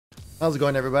How's it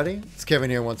going, everybody? It's Kevin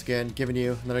here once again, giving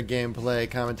you another gameplay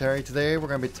commentary. Today we're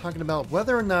going to be talking about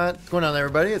whether or not... What's going on,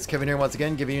 everybody? It's Kevin here once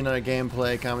again, giving you another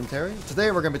gameplay commentary. Today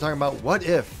we're going to be talking about what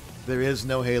if there is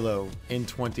no Halo in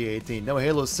 2018. No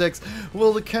Halo 6.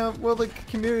 Will the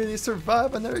community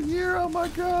survive another year? Oh my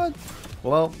god.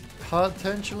 Well,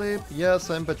 potentially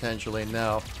yes and potentially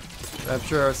no. I'm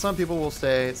sure some people will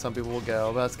stay, some people will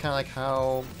go. That's kind of like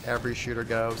how every shooter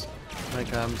goes when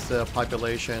it comes to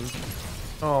population.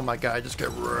 Oh my god, I just get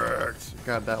wrecked.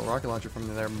 Got that rocket launcher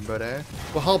from there, buddy.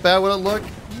 Well, how bad would it look?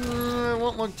 It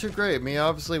won't look too great. I mean,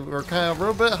 obviously, we're a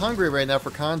little bit hungry right now for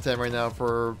content right now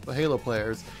for Halo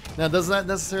players. Now, does that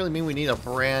necessarily mean we need a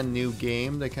brand new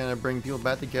game to kind of bring people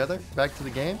back to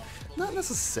the game? Not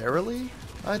necessarily.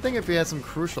 I think if we had some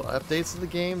crucial updates to the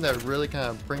game that really kind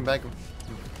of bring back,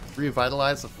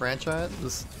 revitalize the franchise,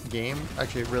 this game,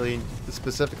 actually really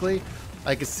specifically,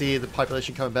 I could see the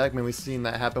population coming back. I mean, we've seen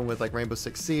that happen with like Rainbow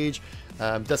Six Siege,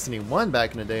 Destiny 1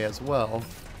 back in the day as well.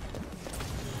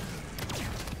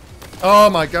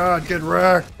 Oh my god, get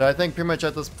wrecked! I think pretty much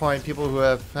at this point, people who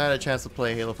have had a chance to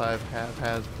play Halo 5 have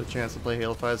had the chance to play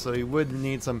Halo 5, so you would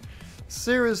need some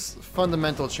serious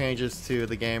fundamental changes to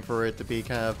the game for it to be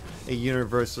kind of a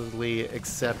universally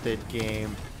accepted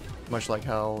game. Much like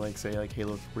how, like, say, like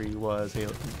Halo 3 was,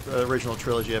 the original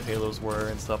trilogy of Halos were,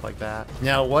 and stuff like that.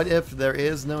 Now, what if there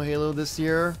is no Halo this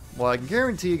year? Well, I can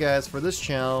guarantee you guys, for this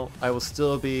channel, I will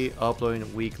still be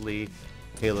uploading weekly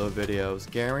Halo videos.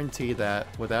 Guarantee that,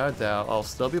 without a doubt. I'll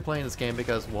still be playing this game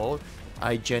because, well,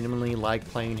 I genuinely like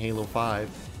playing Halo 5.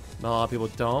 Not a lot of people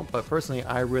don't, but personally,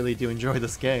 I really do enjoy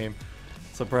this game.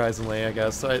 Surprisingly, I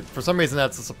guess. For some reason,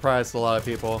 that's a surprise to a lot of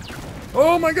people.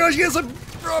 Oh my gosh, yes, I'm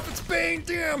off its bane,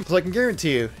 damn! So I can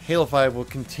guarantee you, Halo 5 will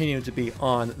continue to be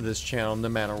on this channel no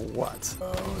matter what.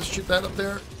 Oh, let's shoot that up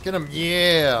there. Get him,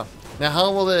 yeah! Now,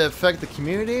 how will it affect the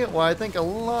community? Well, I think a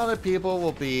lot of people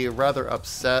will be rather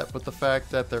upset with the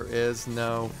fact that there is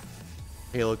no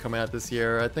Halo coming out this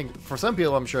year. I think for some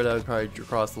people, I'm sure that would probably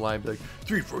cross the line, be like,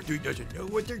 343 doesn't know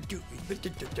what they're doing.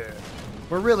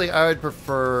 But really, I would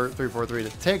prefer 343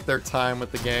 to take their time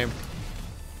with the game.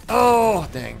 Oh,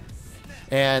 dang.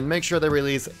 And make sure they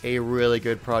release a really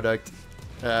good product.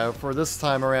 For this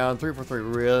time around,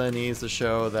 343 really needs to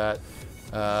show that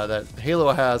that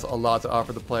Halo has a lot to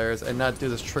offer the players and not do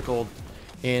this trickled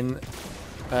in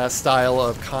style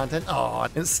of content. Oh,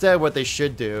 instead, what they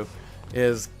should do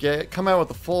is come out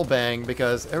with a full bang,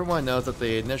 because everyone knows that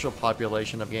the initial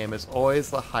population of game is always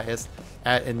the highest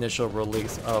at initial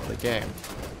release of the game.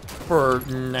 For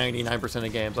 99%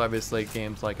 of games, obviously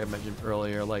games like I mentioned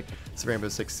earlier, like Rainbow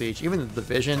Six Siege, even the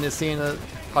Division is seeing a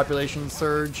population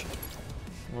surge.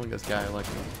 Look at this guy, like,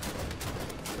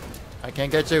 I can't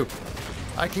get you.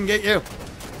 I can get you.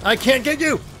 I can't get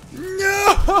you.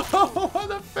 No,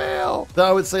 what a fail. Though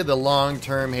I would say the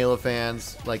long-term Halo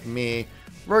fans like me,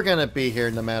 we're gonna be here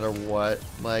no matter what.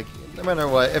 Like, no matter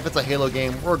what, if it's a Halo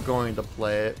game, we're going to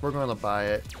play it. We're going to buy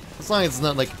it. As long as it's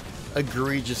not like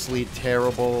egregiously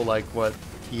terrible like what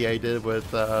EA did with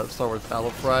Star Wars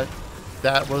Battlefront.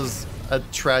 That was a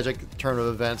tragic turn of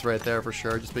events right there for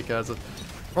sure, just because of...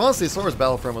 Honestly, Star Wars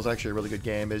Battlefront was actually a really good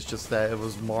game. It's just that it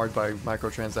was marred by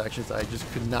microtransactions that I just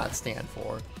could not stand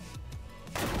for.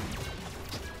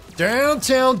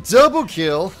 Downtown double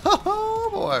kill! Oh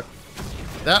boy!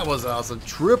 That was awesome.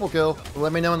 Triple kill.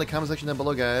 Let me know in the comment section down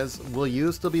below, guys. Will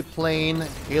you still be playing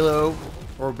Halo,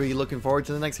 or be looking forward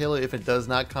to the next Halo if it does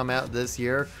not come out this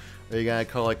year? Or are you gonna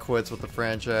call it quits with the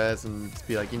franchise and just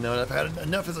be like, you know what, I've had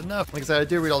enough is enough? Like I said, I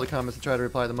do read all the comments and try to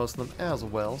reply to most of them as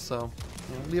well, so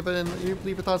leave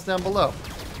your thoughts down below.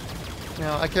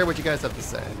 Now, I care what you guys have to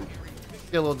say.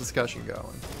 Get a little discussion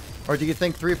going. Or do you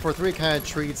think 343 kind of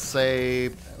treats,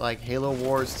 say, like Halo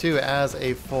Wars 2 as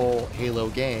a full Halo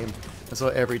game? And so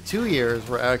every 2 years,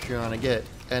 we're actually going to get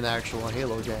an actual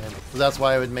Halo game. So that's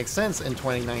why it would make sense in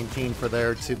 2019 for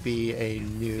there to be a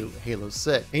new Halo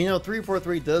 6. And, you know,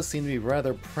 343 does seem to be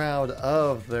rather proud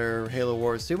of their Halo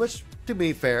Wars 2, which, to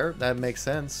be fair, that makes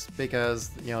sense,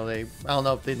 because, you know, I don't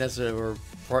know if they necessarily were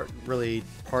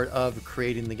part of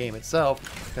creating the game itself.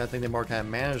 I think they more kind of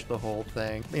managed the whole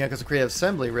thing. You know, because Creative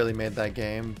Assembly really made that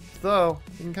game. Though,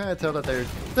 you can kind of tell that they're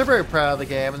very proud of the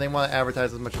game and they want to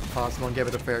advertise as much as possible and give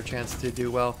it a fair chance to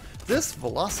do well. This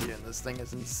velocity in this thing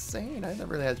is insane. I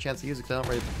never really had a chance to use it because I don't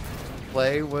really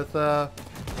play with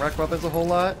rock weapons a whole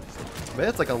lot. But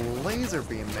it's like a laser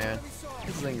beam, man.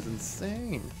 This thing is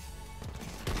insane.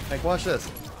 Like, watch this.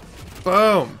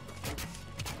 Boom!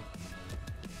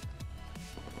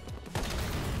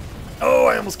 Oh,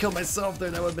 I almost killed myself there.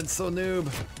 That would have been so noob.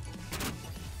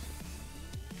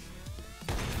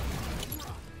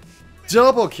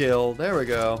 Double kill. There we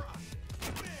go.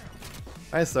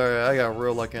 I got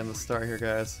real lucky on the start here,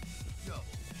 guys.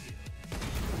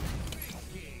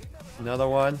 Another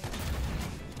one.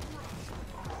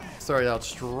 Started out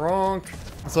strong.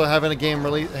 So having a game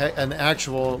release, an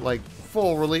actual like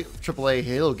full release AAA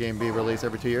Halo game be released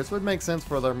every 2 years would make sense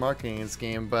for their marketing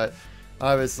scheme, but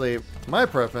obviously my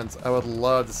preference, I would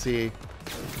love to see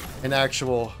an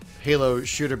actual Halo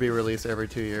shooter be released every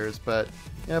 2 years. But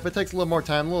yeah, if it takes a little more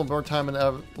time, a little more time in the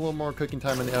oven, a little more cooking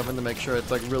time in the oven to make sure it's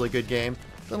like a really good game,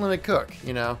 then let it cook,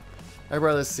 you know. I'd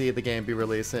rather see the game be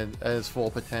released at its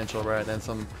full potential rather than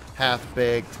some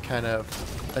half-baked kind of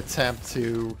attempt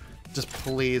to just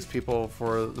please people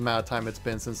for the amount of time it's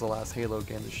been since the last Halo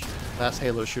game, last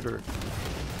Halo shooter.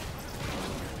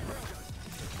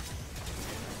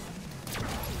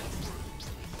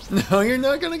 No, you're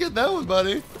not gonna get that one,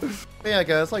 buddy. But yeah,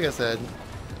 guys, like I said,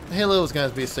 Halo is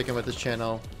gonna be sticking with this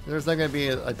channel. There's not gonna be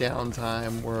a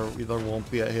downtime where there won't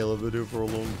be a Halo video for a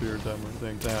long period of time or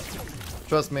anything like that.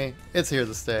 Trust me, it's here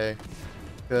to stay.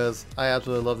 Because I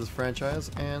absolutely love this franchise,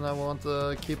 and I want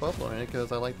to keep uploading it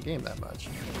because I like the game that much.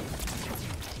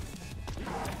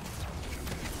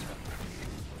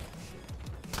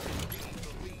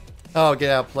 Oh,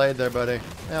 get outplayed there, buddy.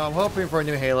 Now, I'm hoping for a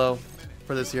new Halo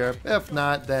for this year. If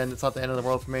not, then it's not the end of the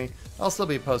world for me. I'll still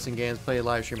be posting games,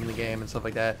 live streaming the game and stuff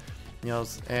like that. You know,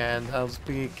 and I'll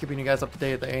be keeping you guys up to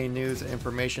date with any news and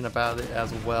information about it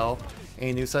as well.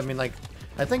 Any news, I mean, like,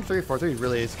 I think 343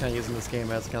 really is kind of using this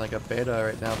game as kind of like a beta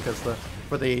right now because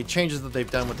for the changes that they've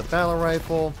done with the battle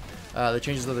rifle, the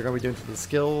changes that they're going to be doing to the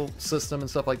skill system and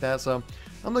stuff like that. So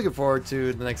I'm looking forward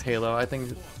to the next Halo. I think,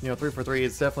 you know, 343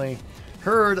 has definitely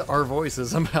heard our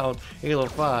voices about Halo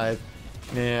 5,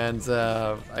 and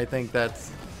I think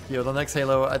that's, you know, the next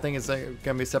Halo, I think it's going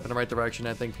to be a step in the right direction.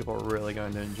 I think people are really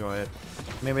going to enjoy it.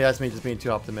 Maybe that's me just being too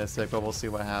optimistic, but we'll see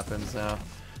what happens now.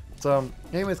 So,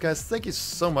 anyways, guys, thank you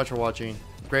so much for watching.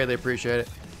 Greatly appreciate it.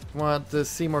 If you want to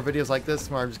see more videos like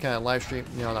this, where I'm just kind of live stream,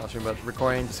 you know, not stream, but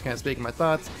recording, just kind of speaking my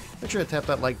thoughts, make sure to tap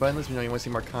that like button if you know you want to see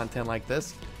more content like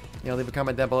this. You know, leave a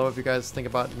comment down below if you guys think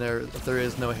about if there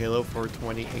is no Halo for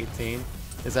 2018.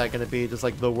 Is that going to be just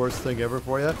like the worst thing ever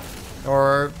for you?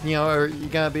 Or, you know, are you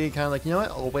going to be kind of like, you know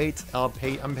what, I'll wait,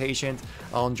 I'm patient,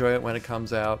 I'll enjoy it when it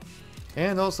comes out.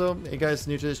 And also, if you guys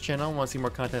new to this channel and want to see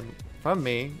more content from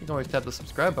me, you can always tap the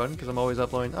subscribe button because I'm always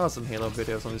uploading awesome Halo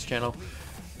videos on this channel.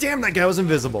 Damn, that guy was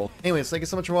invisible. Anyways, thank you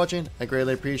so much for watching. I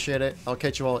greatly appreciate it. I'll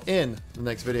catch you all in the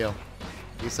next video.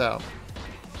 Peace out.